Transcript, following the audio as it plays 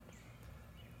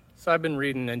So I've been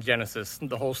reading in Genesis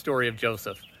the whole story of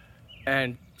Joseph,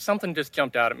 and something just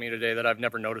jumped out at me today that I've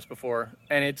never noticed before,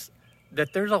 and it's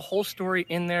that there's a whole story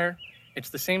in there.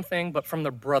 It's the same thing, but from the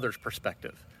brother's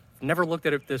perspective. I've never looked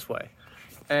at it this way.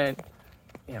 And,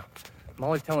 I'm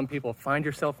always telling people, find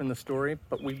yourself in the story,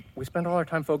 but we spend all our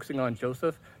time focusing on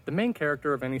Joseph. The main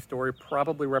character of any story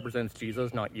probably represents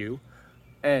Jesus, not you.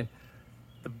 And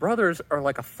the brothers are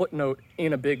like a footnote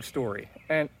in a big story,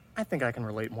 and I think I can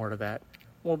relate more to that.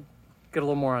 We'll get a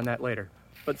little more on that later.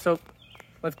 But so,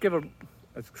 let's give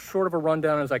as short of a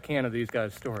rundown as I can of these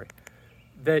guys' story.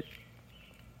 That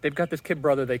they've got this kid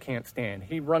brother they can't stand.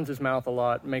 He runs his mouth a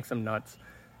lot, makes them nuts.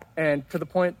 And to the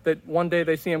point that one day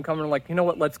they see him coming and like, you know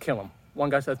what, let's kill him.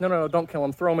 One guy says, no, don't kill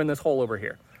him, throw him in this hole over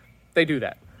here. They do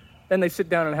that. Then they sit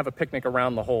down and have a picnic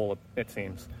around the hole, it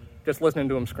seems, just listening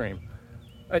to him scream.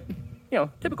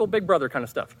 Typical big brother kind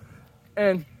of stuff.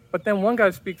 But then one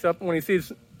guy speaks up when he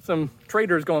sees some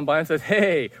traders going by and says,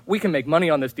 hey, we can make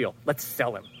money on this deal. Let's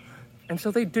sell him. And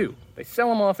so they do. They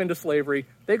sell him off into slavery.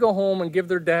 They go home and give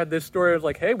their dad this story of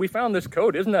like, hey, we found this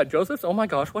coat. Isn't that Joseph's? Oh my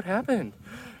gosh, what happened?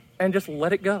 And just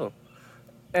let it go.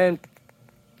 And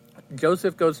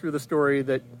Joseph goes through the story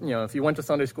that, if you went to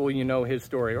Sunday school, you know his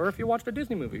story. Or if you watched a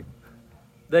Disney movie.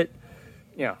 That,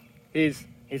 he's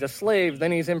a slave,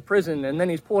 then he's in prison, and then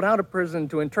he's pulled out of prison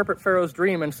to interpret Pharaoh's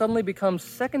dream and suddenly becomes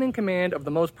second in command of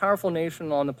the most powerful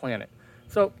nation on the planet.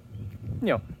 So,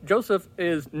 Joseph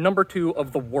is number 2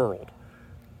 of the world.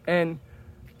 And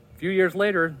a few years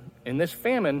later, in this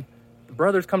famine, the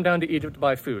brothers come down to Egypt to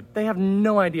buy food. They have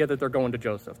no idea that they're going to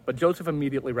Joseph, but Joseph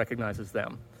immediately recognizes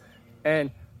them.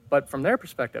 But from their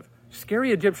perspective,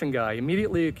 scary Egyptian guy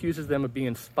immediately accuses them of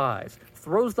being spies,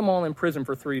 throws them all in prison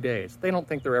for 3 days. They don't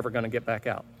think they're ever going to get back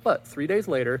out. But 3 days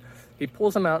later, he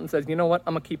pulls them out and says, you know what,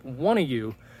 I'm going to keep one of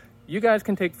you. You guys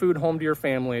can take food home to your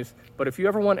families, but if you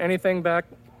ever want anything back,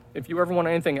 if you ever want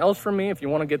anything else from me, if you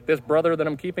want to get this brother that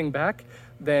I'm keeping back,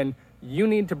 then you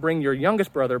need to bring your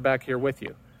youngest brother back here with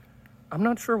you. I'm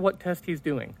not sure what test he's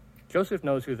doing. Joseph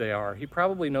knows who they are. He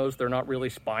probably knows they're not really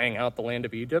spying out the land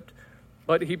of Egypt,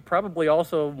 but he probably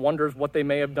also wonders what they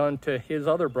may have done to his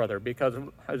other brother, because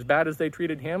as bad as they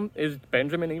treated him, is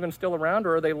Benjamin even still around,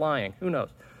 or are they lying? Who knows?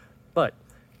 But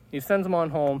he sends them on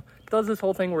home, does this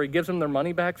whole thing where he gives them their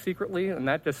money back secretly, and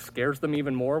that just scares them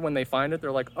even more when they find it.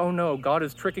 They're like, oh no, God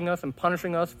is tricking us and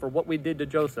punishing us for what we did to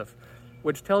Joseph,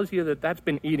 which tells you that that's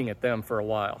been eating at them for a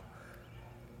while.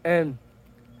 And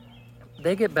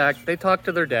they get back, they talk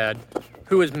to their dad,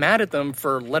 who is mad at them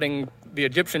for letting the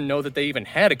Egyptian know that they even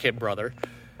had a kid brother,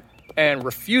 and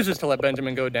refuses to let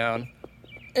Benjamin go down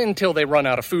until they run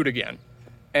out of food again.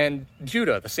 And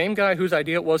Judah, the same guy whose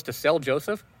idea it was to sell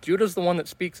Joseph, Judah's the one that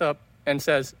speaks up and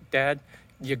says, Dad,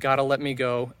 you gotta let me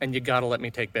go, and you gotta let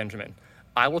me take Benjamin.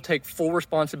 I will take full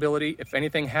responsibility if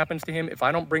anything happens to him. If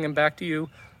I don't bring him back to you,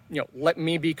 let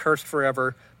me be cursed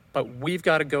forever, but we've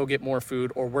got to go get more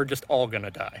food or we're just all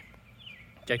gonna die.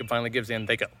 Jacob finally gives in,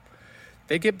 they go.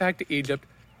 They get back to Egypt,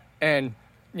 and,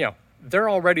 they're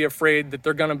already afraid that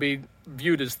they're going to be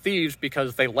viewed as thieves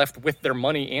because they left with their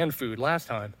money and food last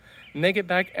time. And they get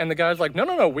back, and the guy's like,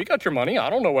 no, we got your money.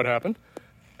 I don't know what happened.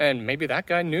 And maybe that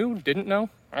guy knew, didn't know.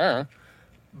 I don't know.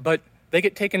 But they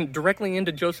get taken directly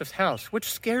into Joseph's house, which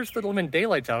scares the living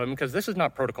daylights out of him because this is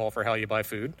not protocol for how you buy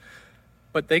food.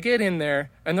 But they get in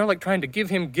there, and they're like trying to give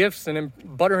him gifts and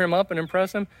butter him up and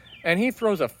impress him. And he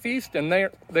throws a feast, and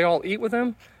they all eat with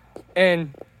him.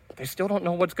 And they still don't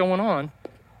know what's going on.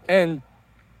 And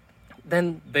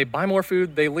then they buy more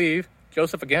food, they leave.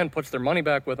 Joseph again puts their money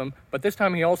back with them, but this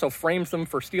time he also frames them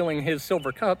for stealing his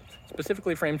silver cup,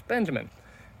 specifically frames Benjamin.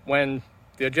 When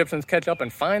the Egyptians catch up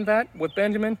and find that with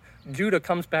Benjamin, Judah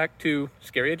comes back to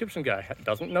scary Egyptian guy,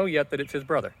 doesn't know yet that it's his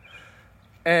brother,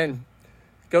 and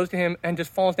goes to him and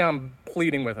just falls down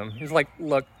pleading with him. He's like,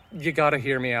 look, you gotta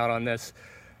hear me out on this.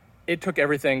 It took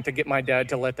everything to get my dad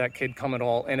to let that kid come at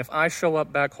all. And if I show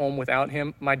up back home without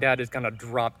him, my dad is going to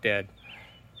drop dead.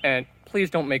 And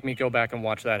please don't make me go back and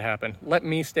watch that happen. Let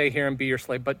me stay here and be your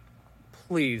slave. But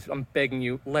please, I'm begging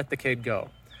you, let the kid go.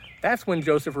 That's when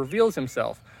Joseph reveals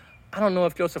himself. I don't know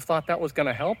if Joseph thought that was going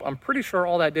to help. I'm pretty sure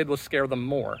all that did was scare them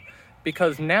more.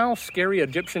 Because now scary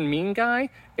Egyptian mean guy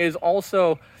is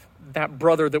also that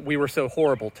brother that we were so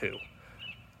horrible to.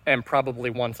 And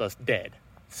probably wants us dead.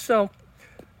 So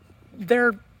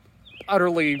they're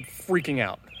utterly freaking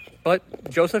out. But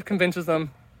Joseph convinces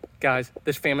them, guys,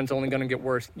 this famine's only going to get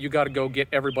worse. You got to go get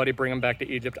everybody, bring them back to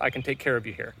Egypt. I can take care of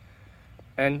you here.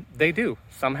 And they do.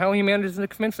 Somehow he manages to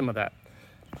convince them of that.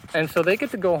 And so they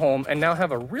get to go home and now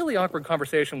have a really awkward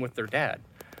conversation with their dad.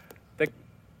 They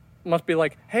must be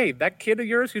like, hey, that kid of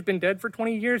yours who's been dead for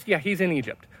 20 years, yeah, he's in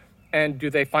Egypt. And do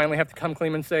they finally have to come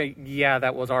clean and say, yeah,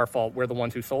 that was our fault, we're the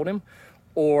ones who sold him?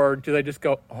 Or do they just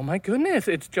go, oh my goodness,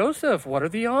 it's Joseph, what are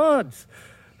the odds?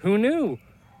 Who knew?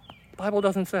 The Bible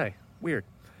doesn't say. Weird.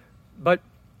 But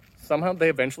somehow they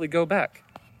eventually go back.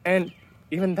 And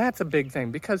even that's a big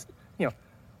thing because,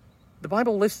 the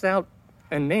Bible lists out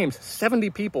and names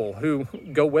 70 people who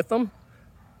go with them.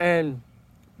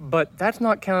 But that's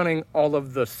not counting all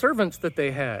of the servants that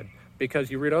they had, because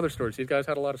you read other stories, these guys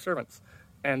had a lot of servants.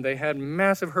 And they had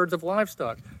massive herds of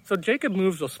livestock. So Jacob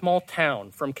moves to a small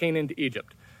town from Canaan to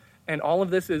Egypt. And all of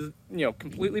this is,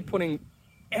 completely putting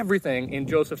everything in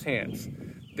Joseph's hands.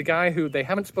 The guy who they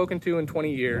haven't spoken to in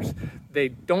 20 years. They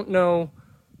don't know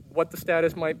what the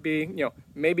status might be.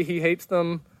 Maybe he hates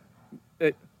them,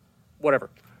 whatever.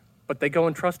 But they go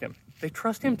and trust him. They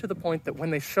trust him to the point that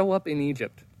when they show up in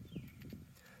Egypt,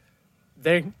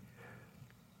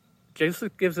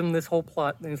 Joseph gives them this whole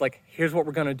plot. And he's like, here's what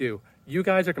we're going to do. You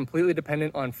guys are completely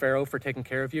dependent on Pharaoh for taking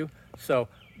care of you. So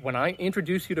when I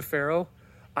introduce you to Pharaoh,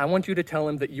 I want you to tell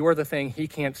him that you are the thing he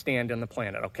can't stand in the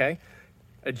planet, okay?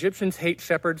 Egyptians hate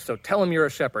shepherds, so tell him you're a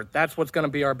shepherd. That's what's going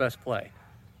to be our best play.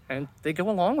 And they go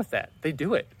along with that. They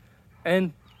do it.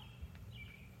 And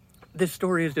this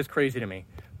story is just crazy to me.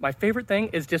 My favorite thing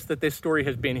is just that this story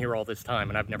has been here all this time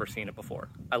and I've never seen it before.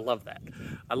 I love that.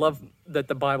 I love that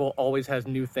the Bible always has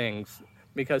new things.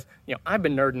 Because, I've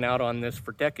been nerding out on this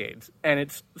for decades, and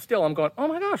it's still, I'm going, oh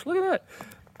my gosh, look at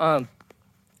that.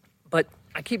 But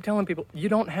I keep telling people, you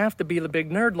don't have to be the big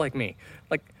nerd like me.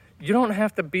 Like, you don't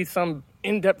have to be some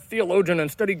in-depth theologian and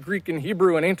study Greek and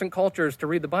Hebrew and ancient cultures to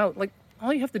read the Bible. Like,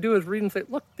 all you have to do is read and say,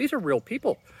 look, these are real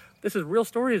people. This is real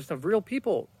stories of real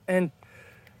people. And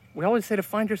we always say to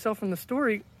find yourself in the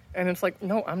story, and it's like,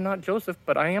 no, I'm not Joseph,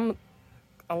 but I am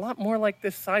a lot more like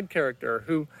this side character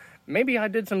who... maybe I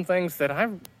did some things that I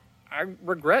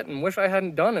regret and wish I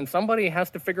hadn't done, and somebody has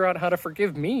to figure out how to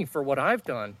forgive me for what I've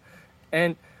done.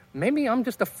 And maybe I'm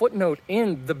just a footnote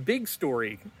in the big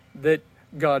story that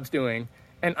God's doing,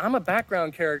 and I'm a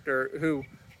background character who,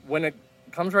 when it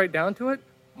comes right down to it,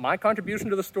 my contribution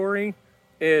to the story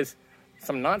is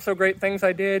some not so great things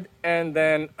I did, and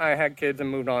then I had kids and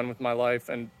moved on with my life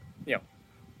and,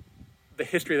 the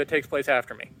history that takes place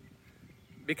after me.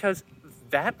 Because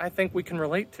that I think we can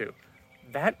relate to.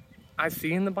 That I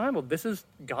see in the Bible. This is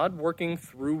God working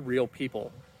through real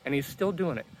people, and he's still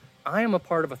doing it. I am a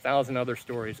part of 1,000 other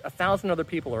stories. 1,000 other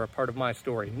people are a part of my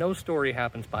story. No story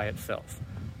happens by itself.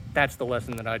 That's the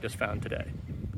lesson that I just found today.